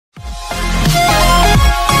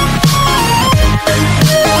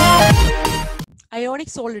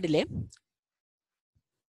Ionic സോളിഡിലെ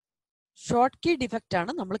short key defect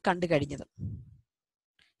ആണ് നമ്മൾ കണ്ടു കഴിഞ്ഞത്.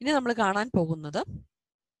 ഇനി നമ്മൾ കാണാൻ പോകുന്നത്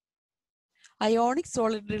അയോണിക്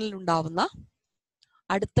സോളിഡിൽ ഉണ്ടാവുന്ന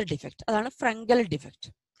അടുത്ത ഡിഫക്റ്റ്, അതാണ് ഫ്രെങ്കൽ ഡിഫക്റ്റ്.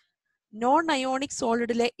 നോൺ അയോണിക്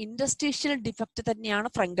സോളിഡിലെ ഇൻഡസ്ട്രീഷ്യൽ ഡിഫക്റ്റ് തന്നെയാണ്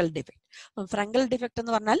ഫ്രെങ്കൽ ഡിഫക്റ്റ്. ഫ്രെങ്കൽ ഡിഫക്റ്റ്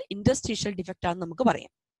എന്ന് പറഞ്ഞാൽ ഇൻഡസ്ട്രീഷ്യൽ ഡിഫക്റ്റ് ആണെന്ന് നമുക്ക്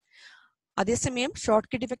പറയാം. അതേസമയം ഷോർട്ട്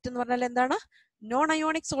കീ ഡിഫക്റ്റ് എന്ന് പറഞ്ഞാൽ എന്താണ്? നോൺ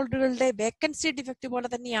അയോണിക് സോളിഡുകളുടെ വേക്കൻസി ഡിഫക്റ്റ് പോലെ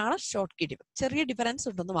തന്നെയാണ് ഷോർട്ട് കീ ഡിഫക്റ്റ്. ചെറിയ ഡിഫറൻസ്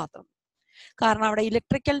ഉണ്ടെന്ന് മാത്രം. കാരണം അവിടെ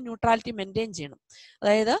ഇലക്ട്രിക്കൽ ന്യൂട്രാലിറ്റി മെയിൻറ്റെയിൻ ചെയ്യണം.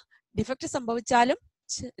 അതായത് ഡിഫക്റ്റ് സംഭവിച്ചാലും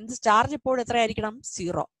ചാർജ് എപ്പോഴും എത്രയായിരിക്കണം?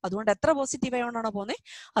 0. അതുകൊണ്ട് എത്ര പോസിറ്റീവ് അയോൺ ആണോ പോകുന്നത്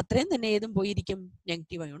അത്രയും തന്നെ ഏതും പോയിരിക്കും,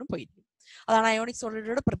 നെഗറ്റീവ് അയോണും പോയിരിക്കും. അതാണ് അയോണിക്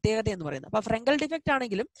സോളിഡുകളുടെ പ്രത്യേകത എന്ന് പറയുന്നത്. അപ്പൊ ഫ്രെങ്കൽ ഡിഫക്റ്റ്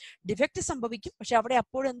ആണെങ്കിലും ഡിഫക്റ്റ് സംഭവിക്കും, പക്ഷെ അവിടെ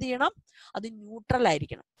അപ്പോഴും എന്ത് ചെയ്യണം? അത് ന്യൂട്രൽ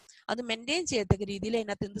ആയിരിക്കണം. അത് മെയിൻറ്റെയിൻ ചെയ്യത്തക്ക രീതിയിൽ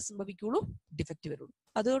അതിനകത്ത് എന്ത് സംഭവിക്കുള്ളൂ? ഡിഫക്റ്റ് വരുള്ളൂ.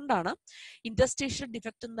 അതുകൊണ്ടാണ് ഇൻഡസ്ട്രീഷ്യൽ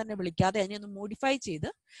ഡിഫക്റ്റ് എന്ന് തന്നെ വിളിക്കാതെ അതിനെ ഒന്ന് മോഡിഫൈ ചെയ്ത്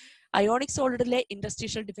അയോണിക് സോളിഡിലെ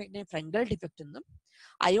ഇൻഡസ്ട്രീഷ്യൽ ഡിഫക്റ്റിനെ ഫ്രെങ്കൽ ഡിഫക്റ്റ് എന്നും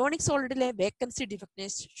ionic സോളിഡിലെ vacancy ഡിഫക്റ്റിനെ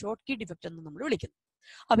short key defect എന്നും നമ്മൾ വിളിക്കുന്നു.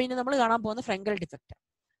 അപ്പൊ ഇനി നമ്മൾ കാണാൻ പോകുന്ന ഫ്രെങ്കൽ ഡിഫക്റ്റ്.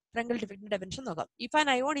 ഫ്രെങ്കൽ ഡിഫക്റ്റിന്റെ ഡെഫിനിഷൻ നോക്കാം. If an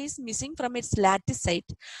ion is missing from it's lattice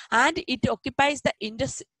site and it occupies the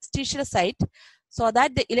ഇൻഡസ്ട്രീഷ്യൽ site so that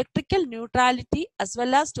the electrical neutrality as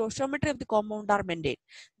well as stoichiometry of the compound are maintained.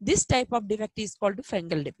 This type of defect is called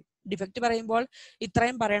Frenkel defect. Defect പറയുമ്പോൾ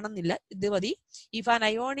ഇത്രയും പറയണമെന്നില്ല, ഇത് മതി. If an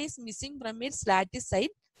ion is missing from its lattice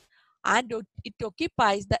site and it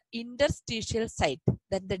occupies the interstitial site,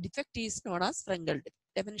 then the defect is known as Frenkel defect.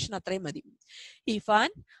 Definition അത്രയും മതി. If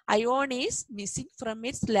an ion is missing from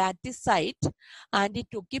its lattice site and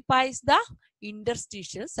it occupies the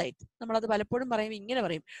interstitial site, നമ്മളത് പലപ്പോഴും പറയും, ഇങ്ങനെ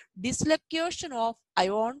പറയും, dislocation of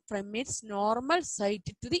ion from its normal site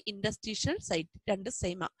to the interstitial site. രണ്ട്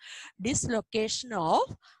same. Dislocation of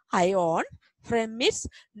ion from its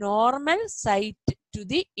normal site to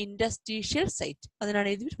the interstitial site, അതിനാണ്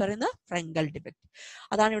ഇത് പറയുന്നത് ഫ്രെങ്കൽ defect.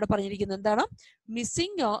 അതാണ് ഇവിടെ പറഞ്ഞിരിക്കുന്നത്. എന്താണ്?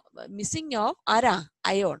 മിസ്സിംഗ് ഓഫ് ആരാ?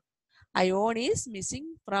 Ion. Ion is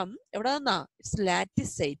missing from എവിടെ നിന്നാ? It's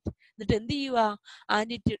lattice site. എന്നിട്ട് എന്ത് ചെയ്യുക?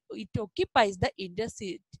 And it occupies the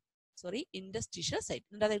ഇൻഡസ്ട്രീഷ്യൽ site.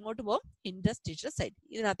 എന്നിട്ട് അത് എങ്ങോട്ട് പോകും? ഇൻഡസ്ട്രീഷ്യൽ സൈറ്റ്.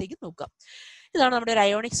 ഇതിനകത്തേക്ക് നോക്കാം. ഇതാണ് നമ്മുടെ ഒരു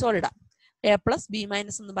അയോണിക് സോളിഡ്. A+B-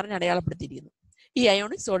 എന്ന് പറഞ്ഞ് അടയാളപ്പെടുത്തിയിരിക്കുന്നു. ഈ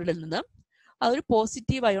അയോണിക് സോളിഡിൽ നിന്ന് അതൊരു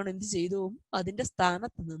പോസിറ്റീവ് അയോൺ എന്ത് ചെയ്തു? അതിന്റെ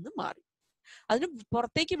സ്ഥാനത്ത് നിന്ന് മാറി. അതിന്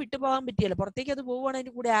പുറത്തേക്ക് വിട്ടുപോകാൻ പറ്റിയല്ല. പുറത്തേക്ക് അത് പോവുകയാണെങ്കിൽ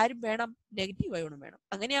അതിന്റെ കൂടെ ആരും വേണം? നെഗറ്റീവ് അയോണും വേണം.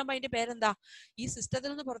 അങ്ങനെയാകുമ്പോൾ അതിന്റെ പേരെന്താ? ഈ സിസ്റ്റത്തിൽ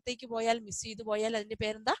നിന്ന് പുറത്തേക്ക് പോയാൽ, മിസ് ചെയ്ത് പോയാൽ അതിന്റെ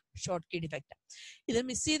പേരെന്താ? Short key defect. ഇത്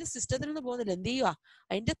മിസ് ചെയ്ത് സിസ്റ്റത്തിൽ നിന്ന് പോകുന്നില്ല, എന്ത് ചെയ്യുക?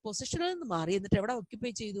 അതിന്റെ പൊസിഷനിൽ നിന്ന് മാറി. എന്നിട്ട് എവിടെ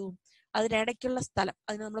ഓക്യുപ്പൈ ചെയ്തു? അതിനിടയ്ക്കുള്ള സ്ഥലം,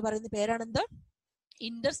 അതിന് നമ്മൾ പറയുന്ന പേരാണെന്ത്?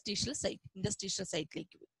 Interstitial site. ഇന്റർസ്റ്റീഷ്യൽ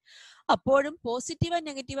സൈറ്റിലേക്ക് പോയി. അപ്പോഴും പോസിറ്റീവ് ആൻഡ്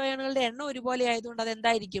നെഗറ്റീവ് അയോണുകളുടെ എണ്ണം ഒരുപോലെ ആയതുകൊണ്ട് അത്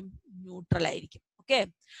എന്തായിരിക്കും? ന്യൂട്രൽ ആയിരിക്കും. ഓക്കെ.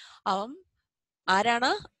 അപ്പം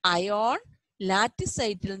ആരാണ്? അയോൺ ലാറ്റിസ്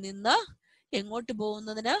സൈറ്റിൽ നിന്ന് എങ്ങോട്ട്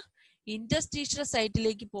പോകുന്നതിന്? ഇന്റർസ്റ്റീഷ്യൽ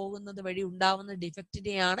സൈറ്റിലേക്ക് പോകുന്നത് വഴി ഉണ്ടാവുന്ന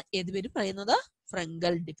ഡിഫക്റ്റിനെയാണ് ഏതുപേരും പറയുന്നത്?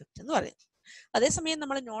 ഫ്രെങ്കൽ ഡിഫക്റ്റ് എന്ന് പറയുന്നത്. അതേസമയം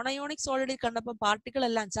നമ്മൾ നോൺ അയോണിക് സോളിഡിൽ കണ്ടപ്പോൾ പാർട്ടിക്കിൾ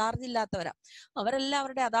എല്ലാം ചാർജ് ഇല്ലാത്തവരാ. അവരെല്ലാം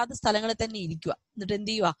അവരുടെ അതാത് സ്ഥലങ്ങളിൽ തന്നെ ഇരിക്കുക. എന്നിട്ട്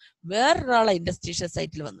എന്ത് ചെയ്യുക? വേറൊരാളെ ഇൻഡസ്ട്രീഷ്യൽ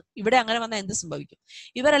സൈറ്റിൽ വന്ന്, ഇവിടെ അങ്ങനെ വന്നാൽ എന്ത് സംഭവിക്കും?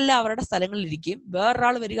 ഇവരെല്ലാം അവരുടെ സ്ഥലങ്ങളിൽ ഇരിക്കുകയും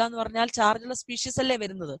വേറൊരാൾ വരിക എന്ന് പറഞ്ഞാൽ ചാർജുള്ള സ്പീഷീസ് അല്ലേ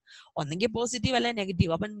വരുന്നത്. ഒന്നെങ്കിൽ പോസിറ്റീവ് അല്ലെ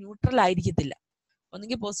നെഗറ്റീവ്. അപ്പം ന്യൂട്രൽ ആയിരിക്കത്തില്ല.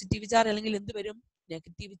 ഒന്നെങ്കിൽ പോസിറ്റീവ് ചാർജ് അല്ലെങ്കിൽ എന്ത് വരും?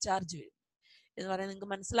 നെഗറ്റീവ് ചാർജ് വരും എന്ന് പറയാൻ നിങ്ങൾക്ക്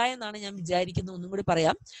മനസ്സിലായെന്നാണ് ഞാൻ വിചാരിക്കുന്നത്. ഒന്നും കൂടി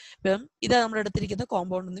പറയാം. ഇപ്പം ഇത് നമ്മൾ എടുത്തിരിക്കുന്ന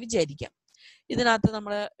കോമ്പൗണ്ട് എന്ന് വിചാരിക്കാം. ഇതിനകത്ത്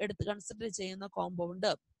നമ്മൾ എടുത്ത് കൺസിഡർ ചെയ്യുന്ന കോമ്പൗണ്ട്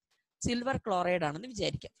സിൽവർ ക്ലോറൈഡ് ആണെന്ന്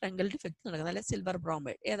വിചാരിക്കാം. ഫ്രെങ്കൽ ഡിഫക്റ്റ് നടക്കുന്നത്, അല്ലെ സിൽവർ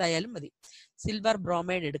ബ്രോമൈഡ്, ഏതായാലും മതി. സിൽവർ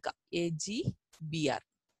ബ്രോമൈഡ് എടുക്കാം, AgBr.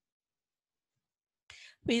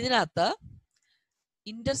 അപ്പൊ ഇതിനകത്ത്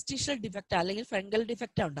ഇന്റർസ്റ്റീഷ്യൽ ഡിഫക്റ്റ് അല്ലെങ്കിൽ ഫ്രെങ്കൽ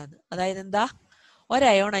ഡിഫക്റ്റ് ഉണ്ടാകുന്നത്. അതായത് എന്താ?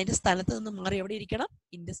 ഒരയോൺ അതിന്റെ സ്ഥലത്ത് നിന്ന് മാറി എവിടെ ഇരിക്കണം?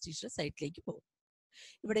 ഇൻഡസ്ട്രീഷ്യൽ സൈറ്റിലേക്ക് പോകും.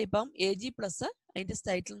 ഇവിടെ ഇപ്പം Ag+ അതിന്റെ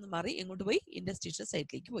സൈറ്റിൽ നിന്ന് മാറി എങ്ങോട്ട് പോയി? ഇൻഡസ്ട്രീഷ്യൽ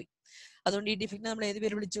സൈറ്റിലേക്ക് പോയി. അതുകൊണ്ട് ഈ ഡിഫക്റ്റ് നമ്മൾ ഏത്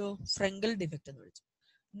പേര് വിളിച്ചു? ഫ്രെങ്കൽ ഡിഫക്റ്റ് എന്ന് വിളിച്ചു.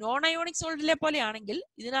 നോൺ അയോണിക് സോളിഡിലെ പോലെ ആണെങ്കിൽ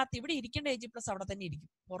ഇതിനകത്ത് ഇവിടെ ഇരിക്കേണ്ട Ag+ അവിടെ തന്നെ ഇരിക്കും.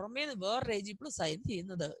 പുറമേ വേറൊരു Ag+ ആയിരുന്നു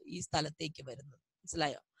ചെയ്യുന്നത് ഈ സ്ഥലത്തേക്ക് വരുന്നത്.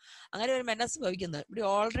 മനസ്സിലായോ? അങ്ങനെ വരുമ്പോൾ എന്നാ സംഭവിക്കുന്നത്? ഇവിടെ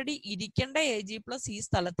ഓൾറെഡി ഇരിക്കേണ്ട Ag+ ഈ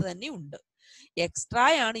സ്ഥലത്ത് തന്നെ ഉണ്ട്. എക്സ്ട്രാ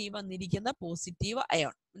ആണ് ഈ വന്നിരിക്കുന്ന പോസിറ്റീവ്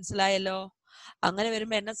അയോൺ. മനസ്സിലായല്ലോ? അങ്ങനെ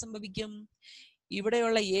വരുമ്പോ എന്നാ സംഭവിക്കും?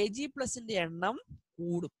 ഇവിടെയുള്ള Ag+ന്റെ എണ്ണം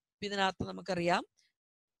കൂടും. ഇതിനകത്ത് നമുക്കറിയാം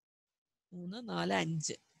 3, 4,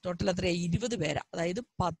 5 ടോട്ടൽ എത്രയാ? 20 പേരാ. അതായത്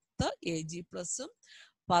 10 Ag+,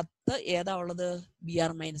 10 ഏതാ ഉള്ളത്? Br-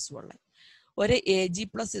 ഉള്ളത്. ഒരു Ag+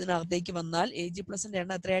 ഇതിനകത്തേക്ക് വന്നാൽ Ag+ന്റെ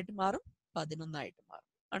എണ്ണം എത്രയായിട്ട് മാറും? 11 ആയിട്ട് മാറും.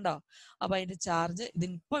 കണ്ടോ? അപ്പൊ അതിന്റെ ചാർജ്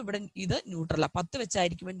ഇതിപ്പോ ഇവിടെ ഇത് ന്യൂട്രലാ. 10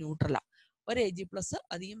 വെച്ചായിരിക്കുമ്പോൾ ന്യൂട്രലാ. ഒരു Ag+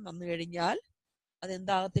 അധികം വന്നു കഴിഞ്ഞാൽ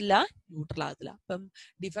അതെന്താകത്തില്ല? ന്യൂട്രൽ ആകത്തില്ല. അപ്പം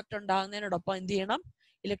ഡിഫക്റ്റ് ഉണ്ടാകുന്നതിനോടൊപ്പം എന്ത് ചെയ്യണം?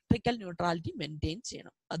 ഇലക്ട്രിക്കൽ ന്യൂട്രാലിറ്റി മെയിൻറ്റെയിൻ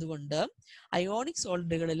ചെയ്യണം. അതുകൊണ്ട് അയോണിക്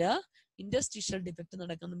സോളിഡുകളിൽ ഇൻഡസ്ട്രീഷ്യൽ ഡിഫക്റ്റ്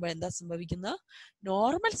നടക്കുമ്പോൾ എന്താ സംഭവിക്കുന്നത്?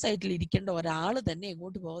 നോർമൽ സൈറ്റിൽ ഇരിക്കേണ്ട ഒരാൾ തന്നെ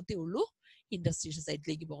എങ്ങോട്ട് പോകത്തേ ഉള്ളൂ? ഇൻഡസ്ട്രീഷ്യൽ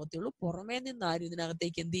സൈറ്റിലേക്ക് പോകത്തേ ഉള്ളൂ. പുറമേ നിന്ന് ആരും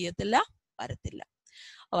ഇതിനകത്തേക്ക് എന്ത് ചെയ്യത്തില്ല? വരത്തില്ല.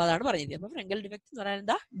 അപ്പൊ അതാണ് പറഞ്ഞിരിക്കുന്നത്. അപ്പൊ ഫ്രങ്കൽ ഡിഫക്റ്റ് എന്ന് പറയാൻ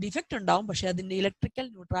എന്താ? ഡിഫക്റ്റ് ഉണ്ടാവും, പക്ഷെ അതിന്റെ ഇലക്ട്രിക്കൽ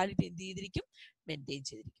ന്യൂട്രാലിറ്റി എന്ത് ചെയ്തിരിക്കും? മെയിൻറ്റെയിൻ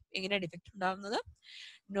ചെയ്തിരിക്കും. എങ്ങനെയാണ് ഡിഫക്റ്റ് ഉണ്ടാവുന്നത്?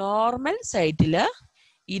 നോർമൽ സൈറ്റില്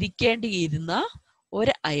ഇരിക്കേണ്ടിയിരുന്ന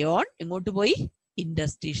ഒരു അയോൺ എങ്ങോട്ട് പോയി?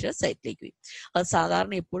 ഇൻഡസ്ട്രീഷ്യൽ സൈറ്റിലേക്ക് പോയി. അത്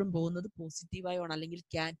സാധാരണ എപ്പോഴും പോകുന്നത് പോസിറ്റീവ് അയോൺ അല്ലെങ്കിൽ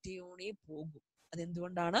കാറ്റയോണേ പോകും.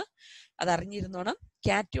 അതെന്തുകൊണ്ടാണ്? അത് അറിഞ്ഞിരുന്നോണം.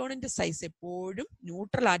 കാറ്റയോണിന്റെ സൈസ് എപ്പോഴും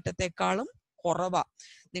ന്യൂട്രൽ ആറ്റത്തെക്കാളും കുറവാ.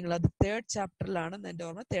 നിങ്ങളത് 3rd ചാപ്റ്ററിലാണ് എൻ്റെ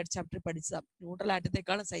ഓർമ്മ, 3rd ചാപ്റ്ററിൽ പഠിച്ചതാണ്. ന്യൂട്രൽ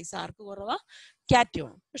ആറ്റത്തെക്കാളും സൈസ് ആർക്ക് കുറവാ?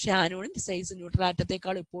 കാറ്റയോൺ. പക്ഷെ ആനോണിന്റെ സൈസ് ന്യൂട്രൽ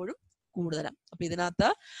ആറ്റത്തെക്കാളും എപ്പോഴും കൂടുതലാണ്. അപ്പൊ ഇതിനകത്ത്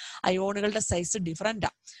അയോണുകളുടെ സൈസ്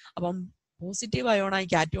ഡിഫറൻറ്റാ. അപ്പം പോസിറ്റീവ് അയോണായി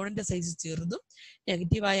കാറ്റയോണിന്റെ സൈസ് ചെറുതും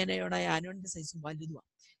നെഗറ്റീവ് അയോണായ ആനോണിന്റെ സൈസും വലുതുമാണ്.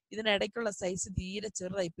 ഇതിനിടയ്ക്കുള്ള സൈസ് തീരെ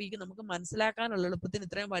ചെറുതായി. ഇപ്പൊ ഈ നമുക്ക് മനസ്സിലാക്കാനുള്ള എളുപ്പത്തിന്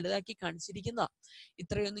ഇത്രയും വലുതാക്കി കാണിച്ചിരിക്കുന്ന,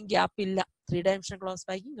 ഇത്രയൊന്നും ഗ്യാപ്പ് ഇല്ല. 3 ഡയമെൻഷൻ ക്ലോസ്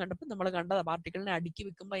പാക്കിങ് കണ്ടപ്പോൾ നമ്മൾ കണ്ടതാ. പാർട്ടിക്കിളിനെ അടുക്കി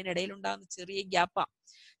വെക്കുമ്പോൾ അതിനിടയിൽ ഉണ്ടാകുന്ന ചെറിയ ഗ്യാപ്പാ,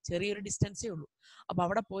 ചെറിയൊരു ഡിസ്റ്റൻസേ ഉള്ളൂ. അപ്പൊ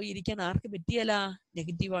അവിടെ പോയി ഇരിക്കാൻ ആർക്ക് പറ്റിയല്ല?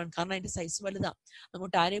 നെഗറ്റീവ് ആണ്. കാരണം അതിന്റെ സൈസ് വലുതാ.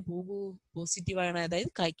 അങ്ങോട്ട് ആരേ പോകൂ? പോസിറ്റീവ് ആണ്,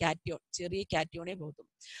 അതായത് കാറ്റയോൺ, ചെറിയ കാറ്റയോണേ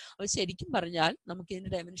പോകത്തുള്ളൂ. അപ്പൊ ശരിക്കും പറഞ്ഞാൽ നമുക്ക്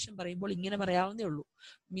ഇതിന്റെ ഡയമെൻഷൻ പറയുമ്പോൾ ഇങ്ങനെ പറയാവുന്നേ ഉള്ളൂ.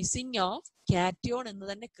 മിസ്സിംഗ് ഓഫ് കാറ്റയോൺ എന്ന്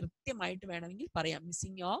തന്നെ കൃത്യമായിട്ട് വേണമെങ്കിൽ പറയാം.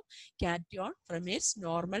 Missing of cation from it's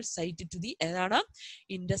normal site to the ഏതാണ്?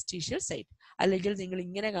 ഇൻഡസ്ട്രീഷ്യൽ സൈറ്റ്. അല്ലെങ്കിൽ നിങ്ങൾ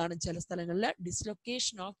ഇങ്ങനെ കാണും ചില സ്ഥലങ്ങളിൽ,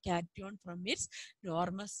 dislocation of cation from it's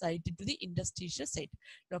normal site to the ഇൻഡസ്ട്രീഷ്യൽ site.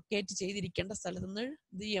 Locate ചെയ്തിരിക്കേണ്ട സ്ഥലത്ത് നിന്ന്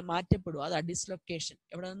ഇത് മാറ്റപ്പെടും. അതാ ഡിസ്ലൊക്കേഷൻ.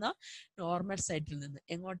 എവിടെ നിന്നാ? നോർമൽ സൈറ്റിൽ നിന്ന്.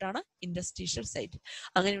 എങ്ങോട്ടാണ്? ഇൻഡസ്ട്രീഷ്യൽ സൈറ്റ്.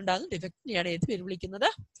 അങ്ങനെ ഉണ്ടാകുന്ന ഡിഫക്റ്റിനെയാണ് ഏത് പേര് വിളിക്കുന്നത്?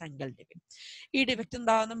 ഫ്രങ്കൽ ഡിഫക്റ്റ്. ഈ ഡിഫക്റ്റ്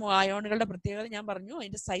ഉണ്ടാകുന്ന അയോണുകളുടെ പ്രത്യേകത ഞാൻ പറഞ്ഞു.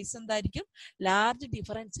 അതിന്റെ സൈസ് എന്തായിരിക്കും? Large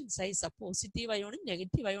difference in size. Positive അയോണും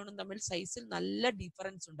negative അയോണും തമ്മിൽ സൈസിൽ നല്ല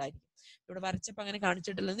ഡിഫറൻസ് ഉണ്ടായിരിക്കും. ഇവിടെ വരച്ചപ്പോൾ അങ്ങനെ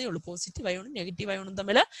കാണിച്ചിട്ടില്ലെന്നേ ഉള്ളൂ. പോസിറ്റീവ് അയോണും നെഗറ്റീവ് അയോണും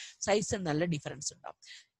തമ്മിൽ സൈസിൽ നല്ല ഡിഫറൻസ് ഉണ്ടാവും.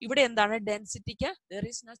 ഇവിടെ എന്താണ്? ഡെൻസിറ്റിക്ക് there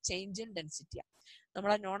is no change in density.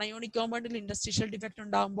 നമ്മളെ നോൺ അയോണിക് കോമ്പൗണ്ടിൽ ഇൻഡസ്ട്രീഷ്യൽ ഡിഫക്റ്റ്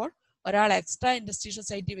ഉണ്ടാകുമ്പോൾ ഒരാൾ എക്സ്ട്രാ ഇൻഡസ്ട്രീഷ്യൽ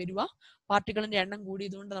സൈറ്റിൽ വരിക, പാർട്ടിക്കിളിന്റെ എണ്ണം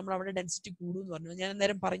കൂടിയതുകൊണ്ട് നമ്മൾ അവിടെ ഡെൻസിറ്റി കൂടും എന്ന് പറഞ്ഞു. ഞാൻ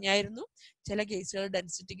അന്നേരം പറഞ്ഞായിരുന്നു ചില കേസുകൾ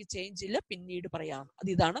ഡെൻസിറ്റിക്ക് ചേഞ്ച് ഇല്ല, പിന്നീട് പറയാം.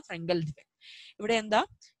 ഇതാണ് ഫ്രങ്കൽ ഡിഫക്റ്റ്. ഇവിടെ എന്താ?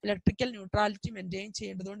 ഇലക്ട്രിക്കൽ ന്യൂട്രാലിറ്റി മെയിൻറ്റെയിൻ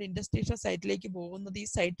ചെയ്യേണ്ടതുകൊണ്ട് ഇൻഡസ്ട്രീഷ്യൽ സൈറ്റിലേക്ക് പോകുന്നത് ഈ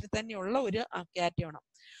സൈറ്റിൽ തന്നെയുള്ള ഒരു കാറ്റയോൺ.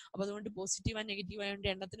 അപ്പൊ അതുകൊണ്ട് പോസിറ്റീവ് ആൻഡ് നെഗറ്റീവ്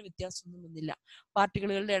അയോണിന്റെ എണ്ണത്തിന് വ്യത്യാസമൊന്നും വന്നില്ല.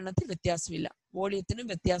 പാർട്ടിക്കിളുകളുടെ എണ്ണത്തിൽ വ്യത്യാസമില്ല. വോളിയത്തിനും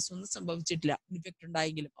വ്യത്യാസമൊന്നും സംഭവിച്ചിട്ടില്ല. ഡിഫക്റ്റ്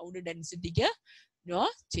ഉണ്ടായെങ്കിലും. അതുകൊണ്ട് ഡെൻസിറ്റിക്ക് no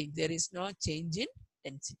change. There is no change in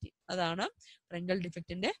density. അതാണ് ഫ്രങ്കൽ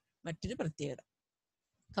ഡിഫക്റ്റിന്റെ മറ്റൊരു പ്രത്യേകത.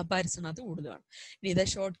 കമ്പാരിസൺ അത് കൂടുതലാണ്. ഇനി ഇത്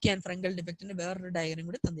ഷോർട്ട് കി ആൻഡ് ഫ്രങ്കൽ ഡിഫക്റ്റിന്റെ വേറൊരു ഡയഗ്രം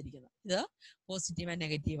കൂടി തന്നിരിക്കുന്നത്. ഇത് പോസിറ്റീവ് ആൻഡ്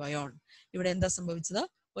നെഗറ്റീവ് അയോൺ. ഇവിടെ എന്താ സംഭവിച്ചത്?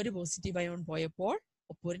 ഒരു പോസിറ്റീവ് അയോൺ പോയപ്പോൾ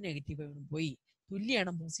ഒപ്പം ഒരു നെഗറ്റീവ് അയോൺ പോയി.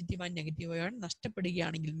 തുല്യമാണ് positive and negative ion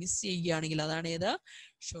നഷ്ടപ്പെടുകയാണെങ്കിൽ, miss ചെയ്യുകയാണെങ്കിൽ അതാണ് ഏത്?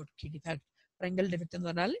 ഷോർട്ട് കി ഡിഫക്റ്റ്. ഫ്രങ്കൽ ഡിഫക്റ്റ് എന്ന്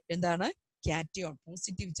പറഞ്ഞാൽ എന്താണ്? കാറ്റയോൺ,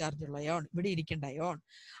 പോസിറ്റീവ് ചാർജ് ഉള്ള അയോൺ, ഇവിടെ ഇരിക്കേണ്ട അയോൺ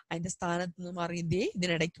അതിന്റെ സ്ഥാനത്ത് നിന്ന് മാറി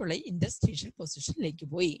ഇതിനിടയ്ക്കുള്ള ഇൻഡസ്ട്രീഷ്യൽ പൊസിഷനിലേക്ക്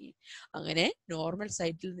പോയി. അങ്ങനെ നോർമൽ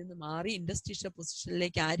സൈറ്റിൽ നിന്ന് മാറി ഇൻഡസ്ട്രീഷ്യൽ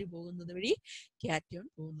പൊസിഷനിലേക്ക് ആര് പോകുന്നത് വഴി? കാറ്റയോൺ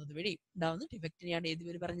പോകുന്നത് വഴി ഉണ്ടാവുന്ന ഡിഫക്റ്റിനെയാണ് ഏത്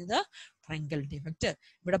പേര് പറഞ്ഞത്? ഫ്രങ്കൽ ഡിഫക്റ്റ്.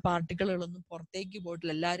 ഇവിടെ പാർട്ടിക്കിളുകളൊന്നും പുറത്തേക്ക്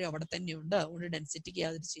പോയിട്ടില്ല, എല്ലാവരും അവിടെ തന്നെ ഉണ്ട്. അതുകൊണ്ട് ഡെൻസിറ്റിക്ക്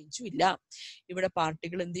യാതൊരു ചേഞ്ചും ഇല്ല. ഇവിടെ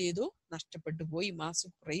പാർട്ടിക്കിൾ എന്ത് ചെയ്തു? നഷ്ടപ്പെട്ടു പോയി, മാസ്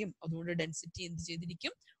കുറയും. അതുകൊണ്ട് ഡെൻസിറ്റി എന്ത്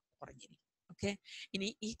ചെയ്തിരിക്കും? കുറഞ്ഞിരിക്കും. ഓക്കെ. ഇനി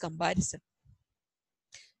ഈ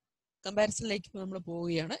കമ്പാരിസണിലേക്ക് നമ്മൾ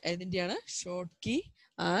പോവുകയാണ്. ഏതിന്റെയാണ്? Short Ki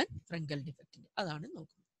and ഫ്രങ്കൽ ഡിഫക്റ്റിന്റെ. അതാണ്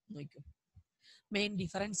നോക്കൂ. Main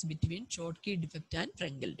difference between short Ki defect and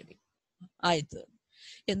ഫ്രങ്കൽ defect. ആയത്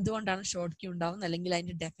എന്തുകൊണ്ടാണ് ഷോർട്ട് കി ഉണ്ടാവുന്നത്, അല്ലെങ്കിൽ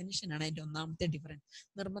അതിന്റെ ഡെഫിനിഷൻ ആണ് അതിന്റെ ഒന്നാമത്തെ ഡിഫറൻസ്.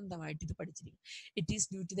 നിർബന്ധമായിട്ട് ഇത് പഠിച്ചിരിക്കും. It is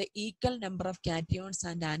due to the equal number of cations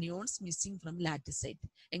and anions missing from lattice site.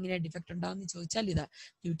 എങ്ങനെയാണ് ഡിഫക്റ്റ് ഉണ്ടാവുന്ന ചോദിച്ചാൽ ഇതാ,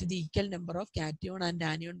 due to the equal number of cation and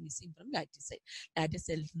anion missing from lattice site. Lattice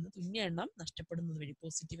സൈറ്റിൽ നിന്ന് തുല്യ എണ്ണം നഷ്ടപ്പെടുന്നത് വഴി,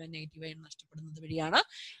 പോസിറ്റീവ് ആൻഡ് നെഗറ്റീവ് എണ്ണം നഷ്ടപ്പെടുന്നത് വഴിയാണ്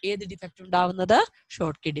ഏത് ഡിഫക്റ്റ് ഉണ്ടാവുന്നത്?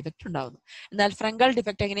 ഷോർട്ട് കി ഡിഫക്റ്റ് ഉണ്ടാവുന്നത്. എന്നാൽ ഫ്രങ്കൽ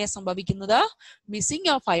ഡിഫക്റ്റ് എങ്ങനെയാണ് സംഭവിക്കുന്നത്?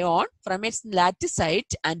 Missing of ion from it's lattice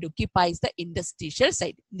site and occupies the ഇൻഡസ്ട്രീഷ്യൽ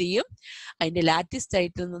site. എന്ത് ചെയ്യും? അതിന്റെ ലാറ്റിസ്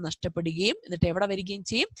സൈറ്റിൽ നിന്ന് നഷ്ടപ്പെടുകയും എന്നിട്ട് എവിടെ വരികയും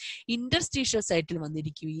ചെയ്യും? ഇൻഡസ്ട്രീഷ്യൽ സൈറ്റിൽ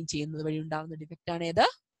വന്നിരിക്കുകയും ചെയ്യുന്നത് വഴി ഉണ്ടാവുന്ന ഡിഫക്റ്റ് ആണ് ഏത്?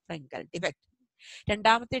 ഫ്രങ്കൽ ഡിഫക്റ്റ്.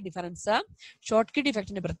 രണ്ടാമത്തെ ഡിഫറൻസ്, ഷോർട്ട് കി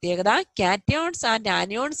ഡിഫക്റ്റിന്റെ പ്രത്യേകത, cations and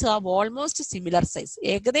anions have almost similar size.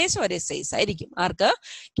 ഏകദേശം ഒരേ സൈസ് ആയിരിക്കും. ആർക്ക്?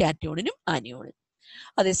 കാറ്റയോണിനും ആനിയോണിനും.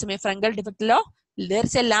 അതേസമയം ഫ്രങ്കൽ ഡിഫക്റ്റിലോ there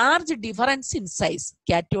is a large difference in size.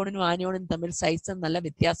 കാറ്റയോണിനും ആനിയോണിനും തമ്മിൽ സൈസ് നല്ല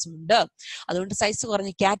വ്യത്യാസമുണ്ട്. അതുകൊണ്ട് സൈസ്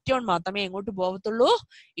കുറഞ്ഞ കാറ്റയോൺ മാത്രമേ എങ്ങോട്ട് പോകത്തുള്ളൂ?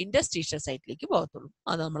 ഇൻഡസ്ട്രീഷ്യൽ സൈറ്റിലേക്ക് പോകത്തുള്ളൂ.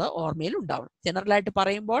 അത് നമ്മുടെ ഓർമ്മയിൽ ഉണ്ടാവണം. ജനറൽ ആയിട്ട്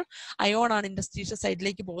പറയുമ്പോൾ അയോൺ ആണ് ഇൻഡസ്ട്രീഷ്യൽ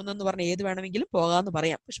സൈറ്റിലേക്ക് പോകുന്നതെന്ന് പറഞ്ഞാൽ ഏത് വേണമെങ്കിലും പോകാമെന്ന്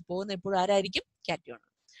പറയാം. പക്ഷെ പോകുന്ന എപ്പോഴും ആരായിരിക്കും? കാറ്റയോൺ.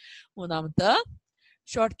 മൂന്നാമത്തെ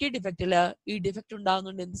ഷോർട്ട് കീ ഡിഫക്റ്റില് ഈ ഡിഫക്റ്റ്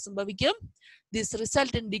ഉണ്ടാകുന്നുണ്ട് എന്ത് സംഭവിക്കും? This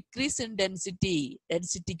result in decrease in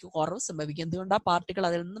ഡെൻസിറ്റിക്ക് കുറവ് സംഭവിക്കും. എന്തുകൊണ്ടാ? പാർട്ടികൾ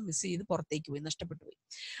അതിൽ നിന്ന് മിസ് ചെയ്ത് പുറത്തേക്ക് പോയി, നഷ്ടപ്പെട്ടു പോയി.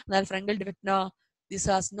 എന്നാൽ ഫ്രങ്കൽ ഡിഫക്റ്റിനോ this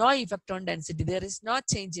has no effect on density. There is no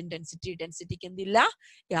change in density. ഡെൻസിറ്റിക്ക് എന്തില്ല?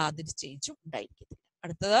 യാതൊരു ചേഞ്ചും ഉണ്ടായിരിക്കത്തില്ല.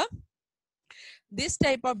 അടുത്തത്, this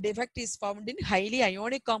type of defect is found in highly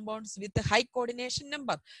ionic compounds with high coordination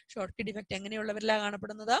number. Short key defect എങ്ങനെയുള്ളവരിലാണ്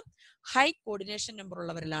കാണപ്പെടുന്നത്? ഹൈ കോർഡിനേഷൻ നമ്പർ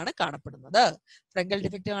ഉള്ളവരിലാണ് കാണപ്പെടുന്നത്. ഫ്രങ്കൽ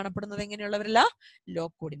defect കാണപ്പെടുന്നത് എങ്ങനെയുള്ളവരില്ല? Law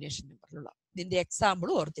coordination നമ്പറിലുള്ള. ഇതിന്റെ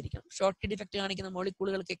example ഓർത്തിരിക്കണം. Short key defect കാണിക്കുന്ന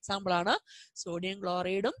മോളിക്യൂളുകൾക്ക് example ആണ് സോഡിയം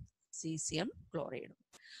ക്ലോറൈഡും സീസിയം ക്ലോറൈഡും.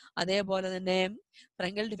 അതേപോലെ തന്നെ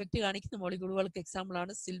ഫ്രങ്കൽ ഡിഫക്റ്റ് കാണിക്കുന്ന മോളിക്യൂളുകൾക്ക് എക്സാമ്പിൾ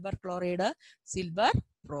ആണ് സിൽവർ ക്ലോറൈഡ്, സിൽവർ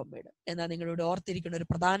ബ്രോമൈഡ്. എന്നാൽ നിങ്ങളിവിടെ ഓർത്തിരിക്കുന്ന ഒരു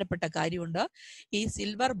പ്രധാനപ്പെട്ട കാര്യമുണ്ട്. ഈ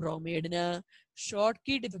സിൽവർ ബ്രോമൈഡിന് ഷോർട്ട്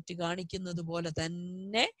കീ ഡിഫക്റ്റ് കാണിക്കുന്നത് പോലെ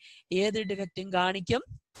തന്നെ ഏത് ഡിഫക്റ്റും കാണിക്കും?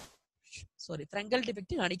 ഫ്രങ്കൽ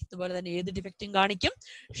ഡിഫക്റ്റ് കാണിക്കുന്ന പോലെ തന്നെ ഏത് ഡിഫക്റ്റും കാണിക്കും?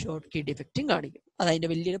 ഷോർട്ട് കീ ഡിഫക്റ്റും കാണിക്കും. അതതിന്റെ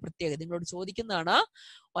വലിയൊരു പ്രത്യേകത. നിങ്ങളോട് ചോദിക്കുന്നതാണ്,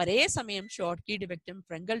 ഒരേ സമയം ഷോർട്ട് കീ ഡിഫക്റ്റും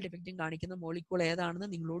ഫ്രങ്കൽ ഡിഫക്റ്റും കാണിക്കുന്ന മോളിക്യൂൾ ഏതാണെന്ന്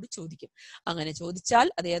നിങ്ങളോട് ചോദിക്കും. അങ്ങനെ ചോദിച്ചാൽ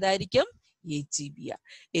അത് ഏതായിരിക്കും?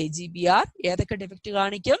 AGBR. ഏതൊക്കെ ഡിഫക്റ്റ്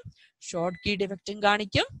കാണിക്കും? ഷോർട്ട് കീ ഡിഫക്റ്റും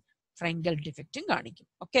കാണിക്കും, ഫ്രങ്കൽ ഡിഫക്റ്റും കാണിക്കും.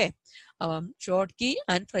 ഓക്കെ, ഷോർട്ട് കീ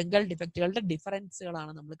ആൻഡ് ഫ്രങ്കൽ ഡിഫക്റ്റുകളുടെ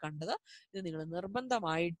ഡിഫറൻസുകളാണ് നമ്മൾ കണ്ടത്. ഇത് നിങ്ങൾ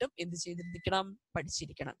നിർബന്ധമായിട്ടും എന്ത് ചെയ്തിരിക്കണം?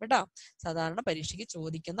 പഠിച്ചിരിക്കണം കേട്ടോ. സാധാരണ പരീക്ഷയ്ക്ക്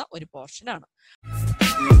ചോദിക്കുന്ന ഒരു പോർഷൻ ആണ്.